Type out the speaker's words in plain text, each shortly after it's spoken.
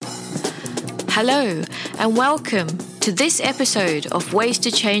Hello and welcome to this episode of Ways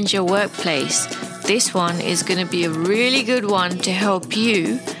to Change Your Workplace. This one is going to be a really good one to help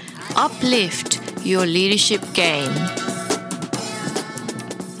you uplift your leadership game.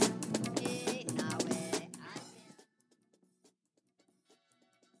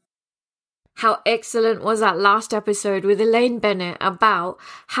 How excellent was that last episode with Elaine Bennett about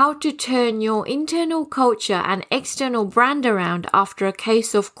how to turn your internal culture and external brand around after a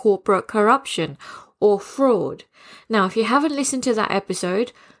case of corporate corruption or fraud. Now, if you haven't listened to that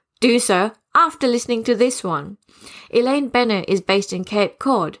episode, do so after listening to this one. Elaine Bennett is based in Cape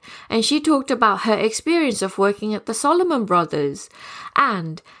Cod, and she talked about her experience of working at the Solomon Brothers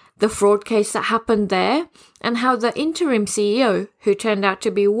and the fraud case that happened there, and how the interim CEO, who turned out to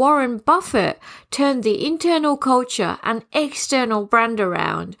be Warren Buffett, turned the internal culture and external brand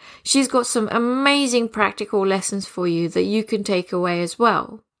around. She's got some amazing practical lessons for you that you can take away as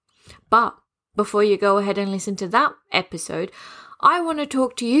well. But before you go ahead and listen to that episode, I want to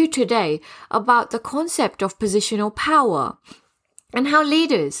talk to you today about the concept of positional power and how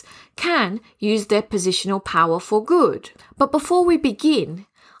leaders can use their positional power for good. But before we begin,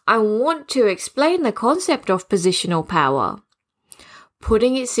 I want to explain the concept of positional power.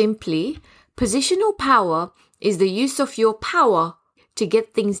 Putting it simply, positional power is the use of your power to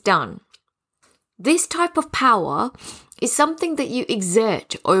get things done. This type of power is something that you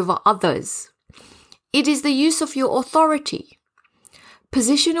exert over others. It is the use of your authority.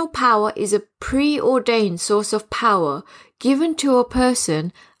 Positional power is a preordained source of power given to a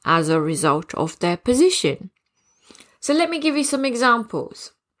person as a result of their position. So let me give you some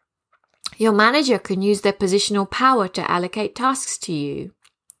examples. Your manager can use their positional power to allocate tasks to you.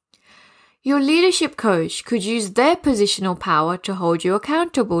 Your leadership coach could use their positional power to hold you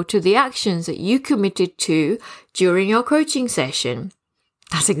accountable to the actions that you committed to during your coaching session.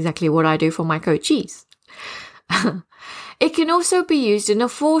 That's exactly what I do for my coachees. It can also be used in a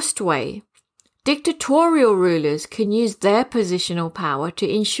forced way. Dictatorial rulers can use their positional power to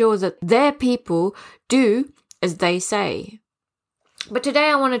ensure that their people do as they say. But today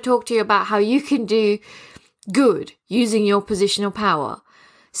I want to talk to you about how you can do good using your positional power.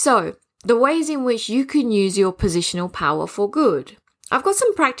 So, the ways in which you can use your positional power for good. I've got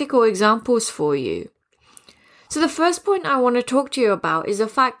some practical examples for you. So the first point I want to talk to you about is the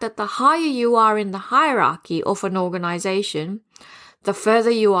fact that the higher you are in the hierarchy of an organization, the further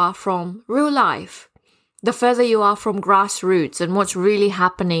you are from real life, the further you are from grassroots and what's really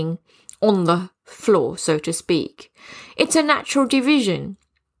happening on the floor, so to speak. It's a natural division.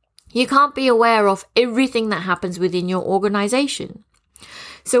 You can't be aware of everything that happens within your organization.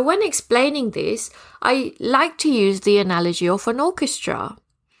 So when explaining this, I like to use the analogy of an orchestra.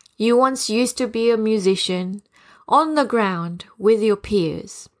 You once used to be a musician on the ground with your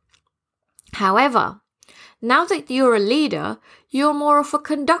peers. However, now that you're a leader, you're more of a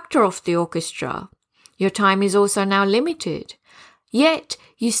conductor of the orchestra. Your time is also now limited. Yet,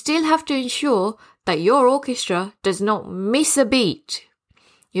 you still have to ensure that your orchestra does not miss a beat.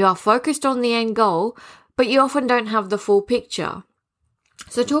 You are focused on the end goal, but you often don't have the full picture.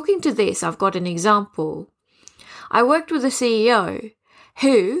 So talking to this, I've got an example. I worked with a CEO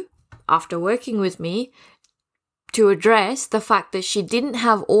who, after working with me, to address the fact that she didn't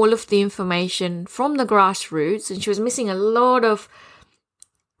have all of the information from the grassroots and she was missing a lot of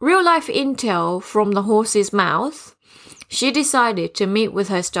real life intel from the horse's mouth, she decided to meet with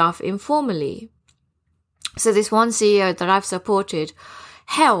her staff informally. So this one CEO that I've supported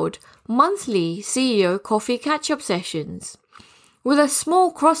held monthly CEO coffee catch-up sessions with a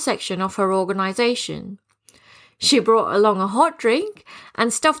small cross-section of her organization. She brought along a hot drink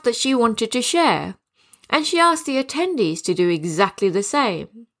and stuff that she wanted to share, and she asked the attendees to do exactly the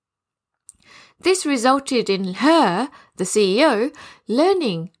same. This resulted in her, the CEO,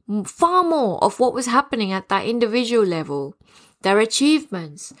 learning far more of what was happening at that individual level, their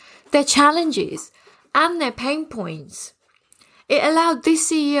achievements, their challenges, and their pain points. It allowed this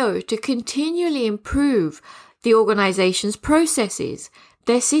CEO to continually improve the organization's processes,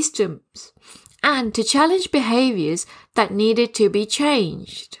 their systems, and to challenge behaviors that needed to be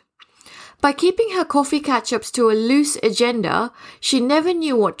changed. By keeping her coffee catch-ups to a loose agenda, she never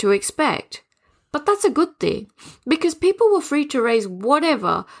knew what to expect. But that's a good thing, because people were free to raise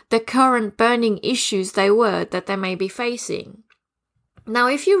whatever the current burning issues they were that they may be facing. Now,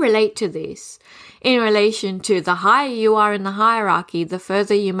 if you relate to this, in relation to the higher you are in the hierarchy, the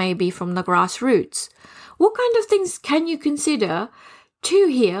further you may be from the grassroots, what kind of things can you consider to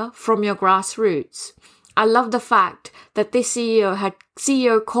hear from your grassroots? I love the fact that this CEO had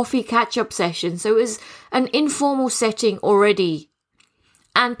CEO coffee catch-up sessions, so it was an informal setting already.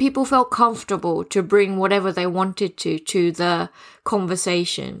 and people felt comfortable to bring whatever they wanted to the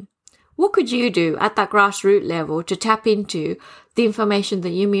conversation. What could you do at that grassroots level to tap into the information that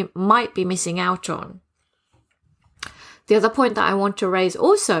you might be missing out on? The other point that I want to raise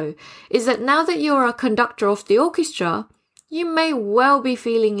also is that now that you're a conductor of the orchestra, you may well be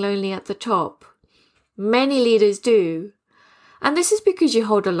feeling lonely at the top. Many leaders do. And this is because you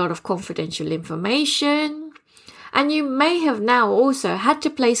hold a lot of confidential information, and you may have now also had to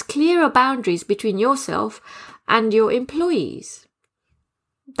place clearer boundaries between yourself and your employees.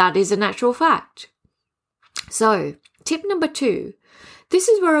 That is a natural fact. So, tip number 2, this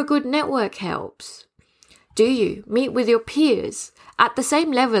is where a good network helps. Do you meet with your peers at the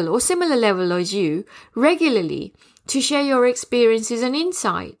same level or similar level as you regularly to share your experiences and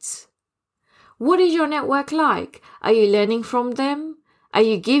insights? What is your network like? Are you learning from them? Are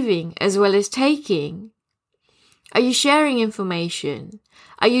you giving as well as taking? Are you sharing information?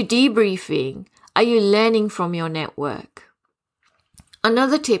 Are you debriefing? Are you learning from your network?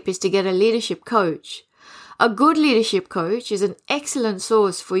 Another tip is to get a leadership coach. A good leadership coach is an excellent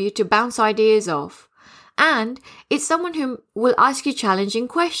source for you to bounce ideas off. And it's someone who will ask you challenging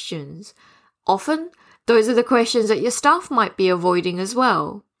questions. Often, those are the questions that your staff might be avoiding as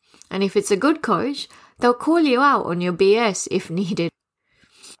well. And if it's a good coach, they'll call you out on your BS if needed.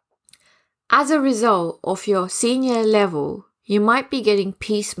 As a result of your senior level, you might be getting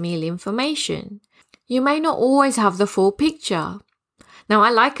piecemeal information. You may not always have the full picture. Now, I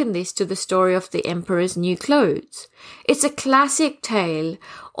liken this to the story of the emperor's new clothes. It's a classic tale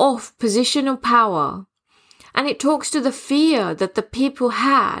of positional power, and it talks to the fear that the people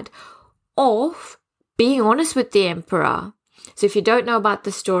had of being honest with the emperor. So if you don't know about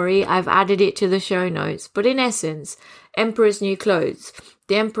the story, I've added it to the show notes. But in essence, emperor's new clothes.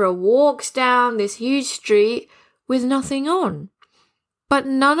 The emperor walks down this huge street with nothing on. But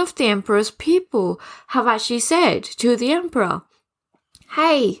none of the emperor's people have actually said to the emperor,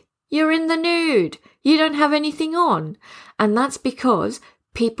 "Hey, you're in the nude. You don't have anything on." And that's because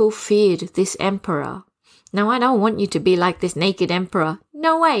people feared this emperor. Now, I don't want you to be like this naked emperor.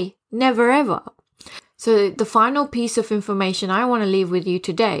 No way. Never ever. So the final piece of information I want to leave with you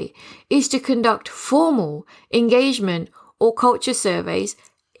today is to conduct formal engagement or culture surveys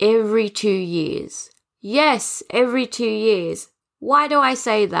every 2 years. Yes, every 2 years. Why do I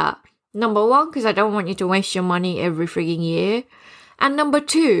say that? Number 1, because I don't want you to waste your money every frigging year. And number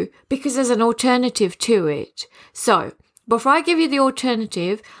 2, because there's an alternative to it. So, before I give you the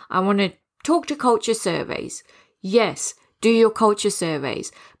alternative, I want to talk to culture surveys. Yes, do your culture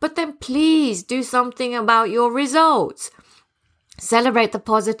surveys, but then please do something about your results. Celebrate the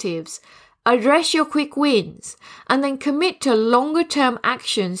positives, address your quick wins, and then commit to longer-term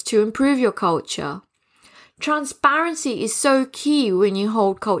actions to improve your culture. Transparency is so key when you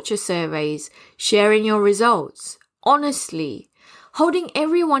hold culture surveys, sharing your results, honestly, holding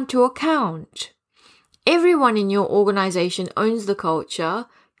everyone to account. Everyone in your organization owns the culture,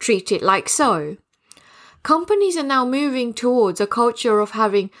 treat it like so. Companies are now moving towards a culture of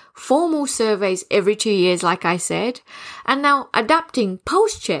having formal surveys every 2 years, like I said, and now adapting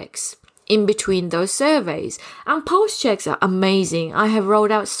pulse checks in between those surveys. And pulse checks are amazing. I have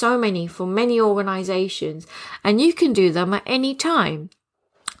rolled out so many for many organizations, and you can do them at any time,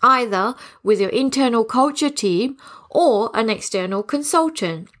 either with your internal culture team or an external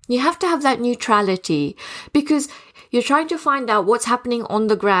consultant. You have to have that neutrality because you're trying to find out what's happening on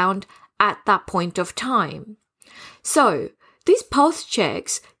the ground at that point of time. So, these pulse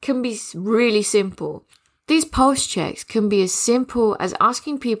checks can be really simple. These pulse checks can be as simple as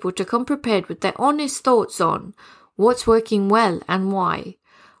asking people to come prepared with their honest thoughts on what's working well and why,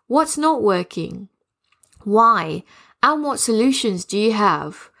 what's not working, why, and what solutions do you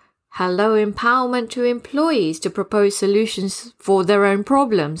have. Hello, empowerment to employees to propose solutions for their own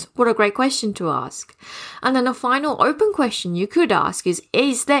problems. What a great question to ask. And then a final open question you could ask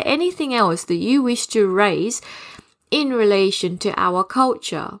is there anything else that you wish to raise in relation to our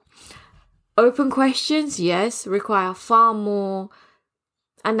culture? Open questions, yes, require far more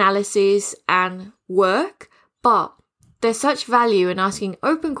analysis and work, but there's such value in asking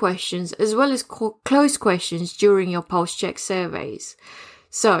open questions as well as closed questions during your pulse check surveys.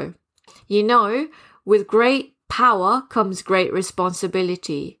 So, with great power comes great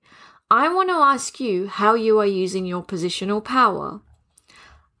responsibility. I want to ask you how you are using your positional power.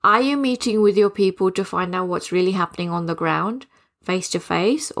 Are you meeting with your people to find out what's really happening on the ground, face to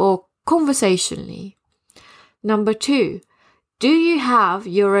face or conversationally? Number 2, do you have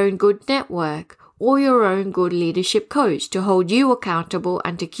your own good network or your own good leadership coach to hold you accountable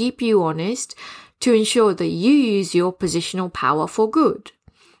and to keep you honest to ensure that you use your positional power for good?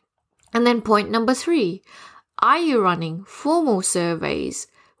 And then point number 3, are you running formal surveys,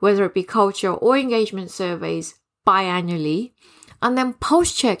 whether it be culture or engagement surveys, biannually? And then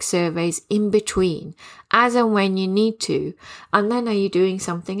post-check surveys in between, as and when you need to. And then are you doing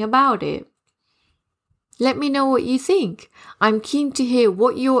something about it? Let me know what you think. I'm keen to hear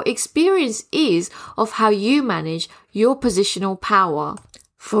what your experience is of how you manage your positional power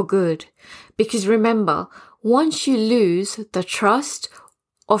for good. Because remember, once you lose the trust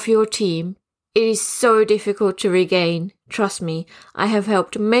of your team, it is so difficult to regain. Trust me, I have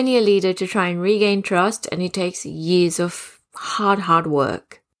helped many a leader to try and regain trust, and it takes years of hard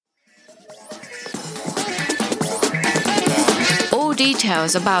work. All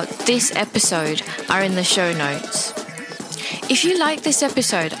details about this episode are in the show notes. If you like this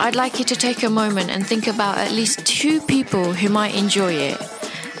episode, I'd like you to take a moment and think about at least 2 people who might enjoy it.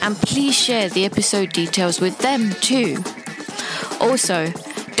 And please share the episode details with them too. Also,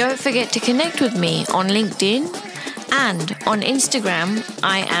 don't forget to connect with me on LinkedIn and on Instagram.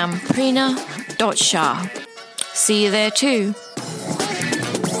 I am prina.shah. See you there too.